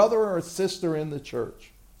 It's a brother or a sister in the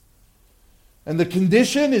church. And the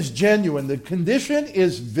condition is genuine. The condition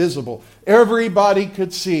is visible. Everybody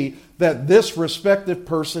could see that this respective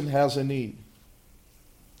person has a need.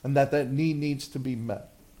 And that need needs to be met.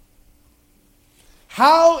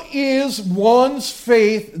 How is one's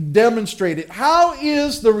faith demonstrated? How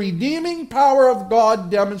is the redeeming power of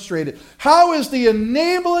God demonstrated? How is the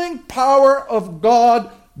enabling power of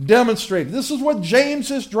God demonstrated? This is what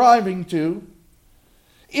James is driving to.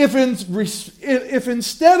 if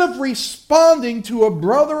instead of responding to a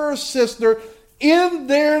brother or sister in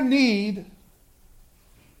their need,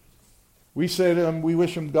 we say to them, we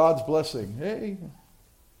wish them God's blessing. Hey,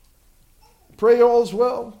 pray all's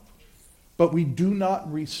well. But we do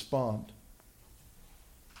not respond.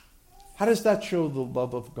 How does that show the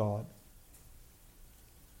love of God?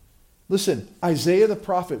 Listen, Isaiah the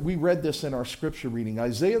prophet, we read this in our scripture reading.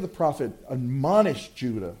 Isaiah the prophet admonished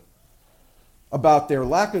Judah about their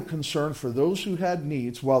lack of concern for those who had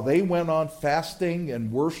needs while they went on fasting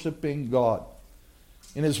and worshiping God.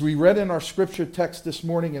 And as we read in our scripture text this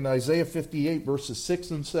morning in Isaiah 58, verses 6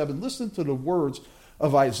 and 7, listen to the words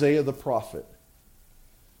of Isaiah the prophet.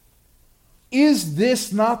 Is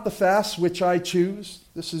this not the fast which I choose?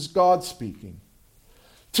 This is God speaking.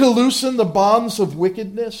 To loosen the bonds of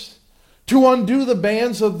wickedness, to undo the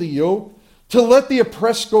bands of the yoke, to let the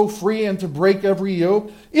oppressed go free and to break every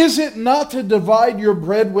yoke? Is it not to divide your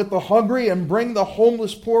bread with the hungry and bring the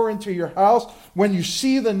homeless poor into your house when you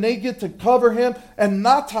see the naked to cover him and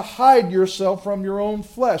not to hide yourself from your own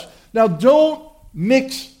flesh? Now don't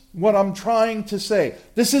mix what I'm trying to say.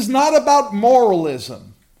 This is not about moralism.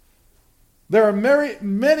 There are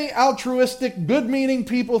many altruistic, good-meaning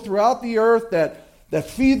people throughout the earth that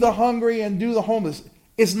feed the hungry and do the homeless.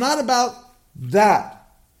 It's not about that.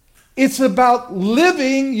 It's about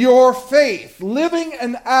living your faith, living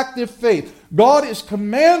an active faith. God has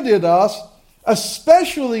commanded us,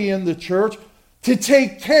 especially in the church, to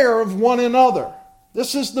take care of one another.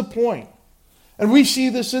 This is the point. And we see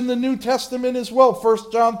this in the New Testament as well.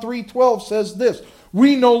 1 John 3:12 says this,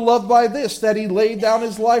 we know love by this, that he laid down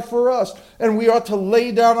his life for us, and we ought to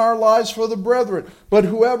lay down our lives for the brethren. But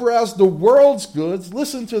whoever has the world's goods,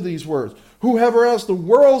 listen to these words, whoever has the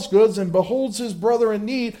world's goods and beholds his brother in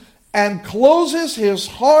need and closes his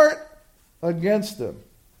heart against him,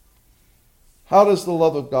 how does the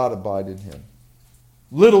love of God abide in him?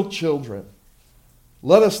 Little children,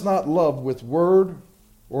 let us not love with word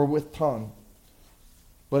or with tongue,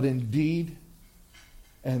 but in deed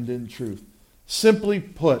and in truth. Simply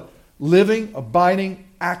put, living, abiding,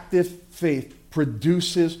 active faith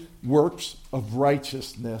produces works of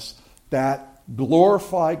righteousness that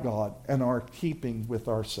glorify God and are keeping with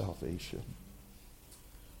our salvation.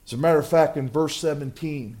 As a matter of fact, in verse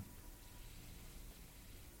 17,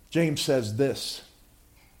 James says this.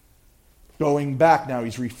 Going back now,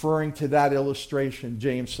 he's referring to that illustration.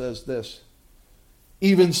 James says this.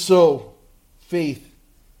 Even so, faith,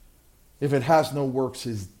 if it has no works,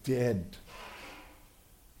 is dead,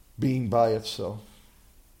 being by itself.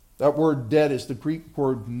 That word dead is the Greek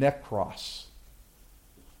word nekros.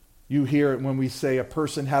 You hear it when we say a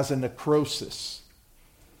person has a necrosis.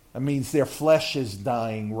 That means their flesh is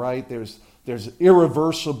dying, right? There's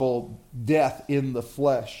irreversible death in the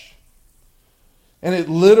flesh. And it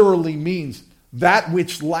literally means that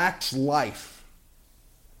which lacks life.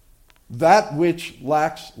 That which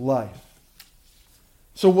lacks life.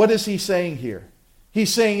 So what is he saying here?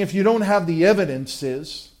 He's saying if you don't have the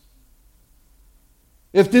evidences,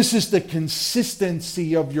 if this is the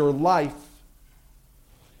consistency of your life,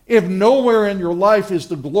 if nowhere in your life is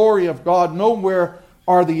the glory of God, nowhere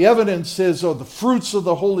are the evidences or the fruits of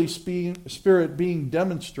the Holy Spirit being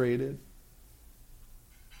demonstrated,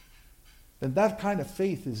 then that kind of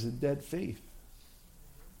faith is a dead faith.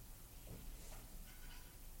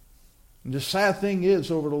 And the sad thing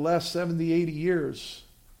is, over the last 70, 80 years,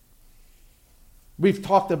 we've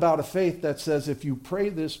talked about a faith that says if you pray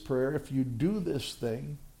this prayer, if you do this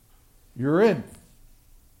thing, you're in.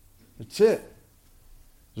 That's it.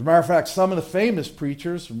 As a matter of fact, some of the famous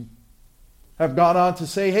preachers have gone on to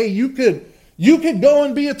say, hey, you could go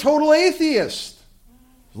and be a total atheist.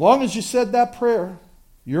 As long as you said that prayer,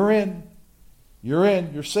 you're in. You're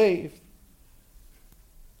in. You're saved.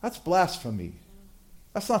 That's blasphemy.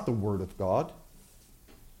 That's not the word of God.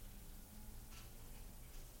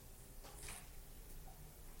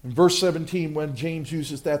 In verse 17, when James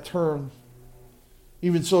uses that term,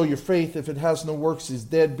 even so your faith, if it has no works, is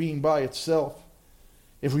dead, being by itself.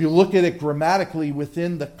 If we look at it grammatically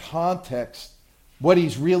within the context, what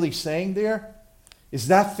he's really saying there is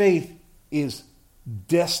that faith is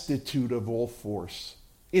destitute of all force.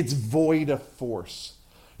 It's void of force.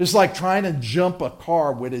 It's like trying to jump a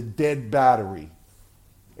car with a dead battery.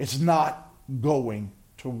 It's not going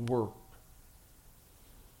to work.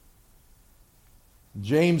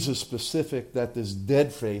 James is specific that this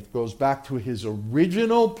dead faith goes back to his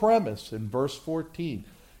original premise in verse 14.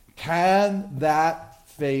 Can that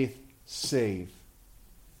faith save?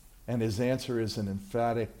 And his answer is an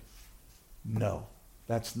emphatic no.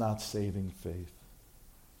 That's not saving faith.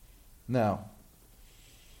 Now,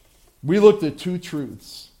 We looked at two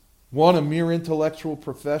truths. One, a mere intellectual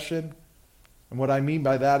profession. And what I mean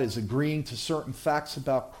by that is agreeing to certain facts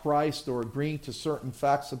about Christ or agreeing to certain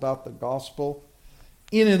facts about the gospel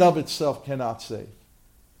in and of itself cannot save.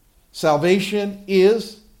 Salvation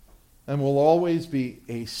is and will always be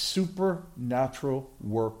a supernatural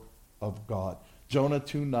work of God. Jonah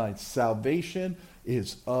 2:9, salvation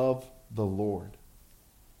is of the Lord.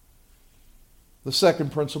 The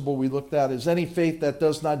second principle we looked at is any faith that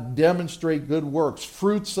does not demonstrate good works,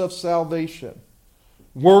 fruits of salvation,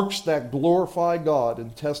 works that glorify God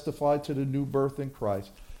and testify to the new birth in Christ,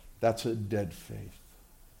 that's a dead faith.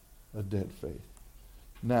 A dead faith.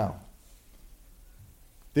 Now,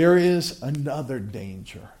 there is another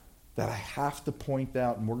danger that I have to point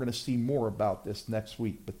out, and we're going to see more about this next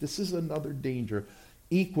week. But this is another danger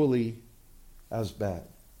equally as bad.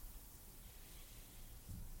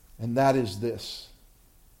 And that is this.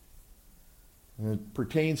 And it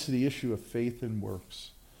pertains to the issue of faith and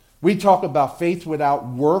works. We talk about faith without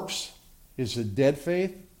works is a dead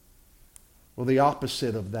faith. Well, the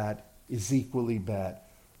opposite of that is equally bad.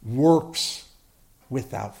 Works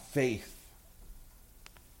without faith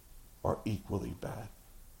are equally bad.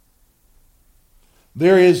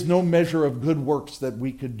 There is no measure of good works that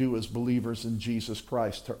we could do as believers in Jesus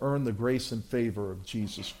Christ to earn the grace and favor of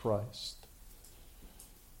Jesus Christ.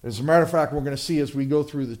 As a matter of fact, we're going to see as we go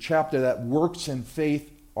through the chapter that works and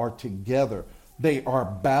faith are together. They are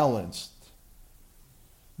balanced.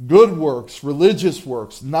 Good works, religious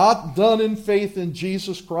works, not done in faith in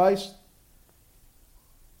Jesus Christ.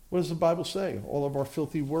 What does the Bible say? All of our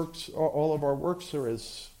filthy works, all of our works are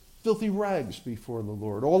as filthy rags before the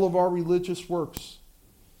Lord. All of our religious works.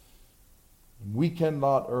 We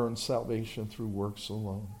cannot earn salvation through works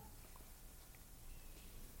alone.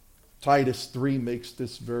 Titus 3 makes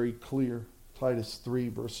this very clear. Titus 3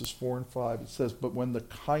 verses 4 and 5. It says, but when the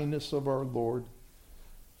kindness of our Lord,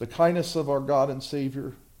 the kindness of our God and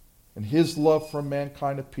Savior, and his love for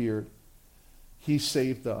mankind appeared, he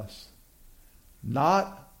saved us.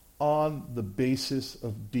 Not on the basis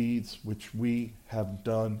of deeds which we have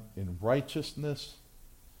done in righteousness,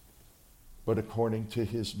 but according to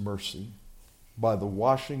his mercy, by the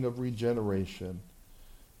washing of regeneration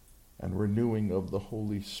and renewing of the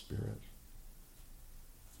Holy Spirit.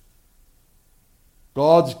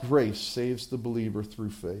 God's grace saves the believer through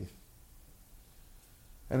faith.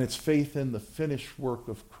 And it's faith in the finished work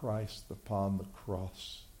of Christ upon the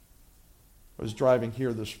cross. I was driving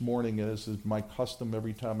here this morning, and as is my custom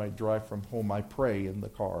every time I drive from home, I pray in the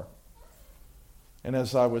car. And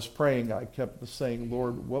as I was praying, I kept saying,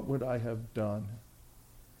 Lord, what would I have done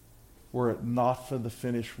were it not for the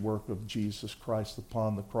finished work of Jesus Christ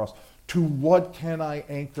upon the cross? To what can I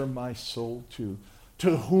anchor my soul to?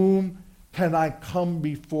 To whom can I come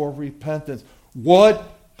before repentance? What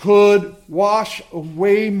could wash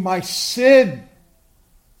away my sin?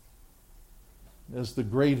 As the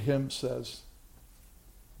great hymn says,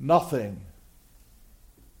 nothing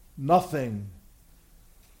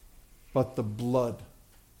but the blood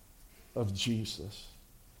of Jesus.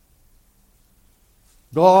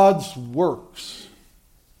 God's works,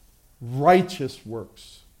 righteous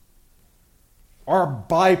works, are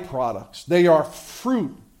byproducts. They are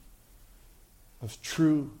fruit of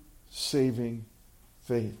true saving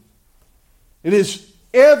faith. It is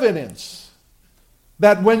evidence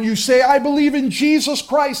that when you say, I believe in Jesus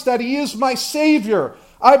Christ, that he is my Savior,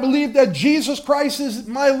 I believe that Jesus Christ is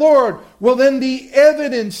my Lord, well then the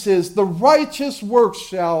evidence is the righteous works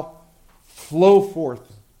shall flow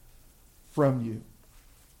forth from you.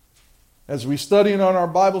 As we studied on our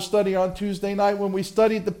Bible study on Tuesday night when we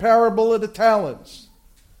studied the parable of the talents,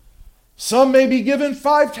 some may be given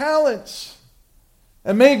 5 talents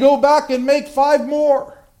and may go back and make 5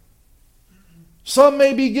 more. Some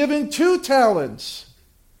may be given 2 talents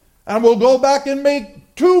and will go back and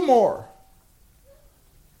make 2 more.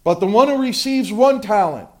 But the one who receives 1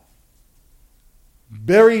 talent,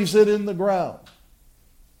 buries it in the ground,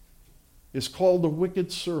 is called a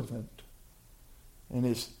wicked servant and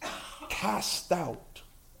is cast out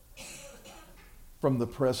from the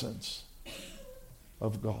presence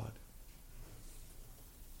of God.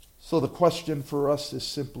 So the question for us is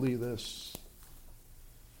simply this.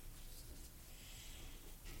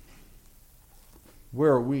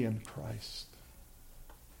 Where are we in Christ?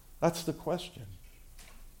 That's the question.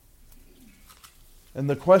 And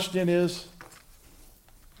the question is,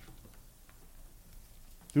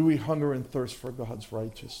 do we hunger and thirst for God's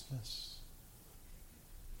righteousness?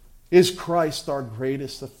 Is Christ our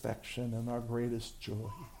greatest affection and our greatest joy?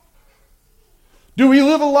 Do we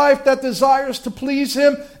live a life that desires to please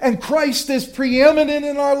him and Christ is preeminent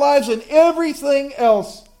in our lives and everything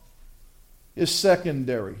else is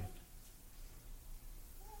secondary?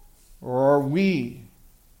 Or are we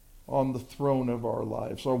on the throne of our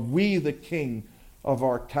lives? Are we the king of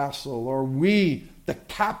our castle? Are we the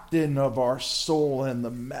captain of our soul and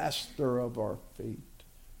the master of our fate?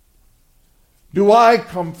 Do I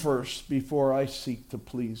come first before I seek to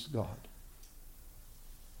please God?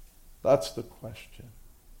 That's the question.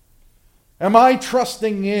 Am I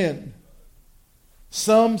trusting in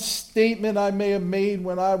some statement I may have made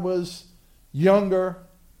when I was younger,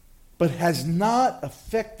 but has not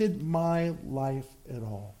affected my life at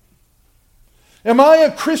all? Am I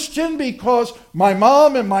a Christian because my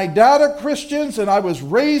mom and my dad are Christians and I was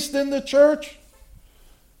raised in the church?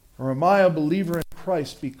 Or am I a believer in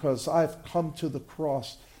Christ because I've come to the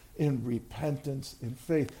cross in repentance, in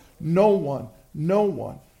faith? No one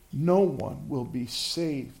will be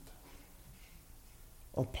saved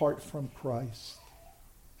apart from Christ.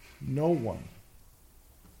 No one.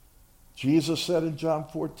 Jesus said in John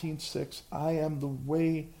 14:6, I am the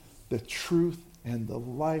way, the truth, and the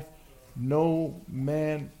life. No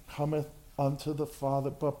man cometh unto the Father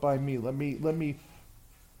but by me. Let me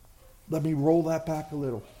roll that back a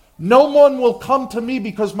little. No one will come to me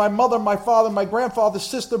because my mother, my father, my grandfather,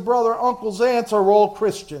 sister, brother, uncles, aunts are all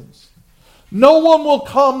Christians. No one will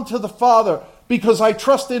come to the Father because I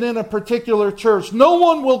trusted in a particular church. No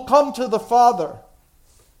one will come to the Father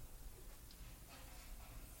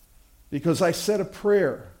because I said a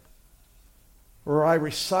prayer or I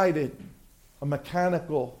recited a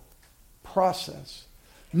mechanical process.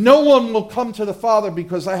 No one will come to the Father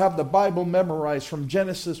because I have the Bible memorized from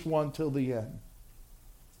Genesis 1 till the end.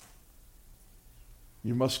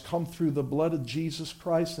 You must come through the blood of Jesus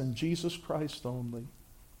Christ and Jesus Christ only.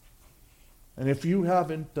 And if you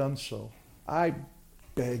haven't done so, I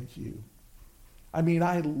beg you. I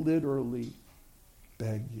literally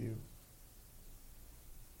beg you.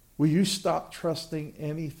 Will you stop trusting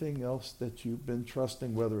anything else that you've been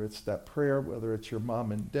trusting, whether it's that prayer, whether it's your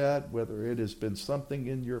mom and dad, whether it has been something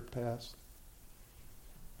in your past?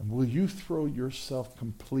 And will you throw yourself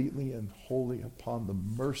completely and wholly upon the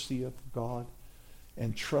mercy of God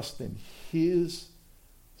and trust in His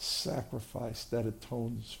sacrifice that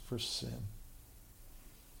atones for sin?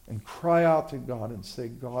 And cry out to God and say,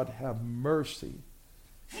 God, have mercy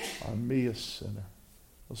on me, a sinner.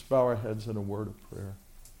 Let's bow our heads in a word of prayer.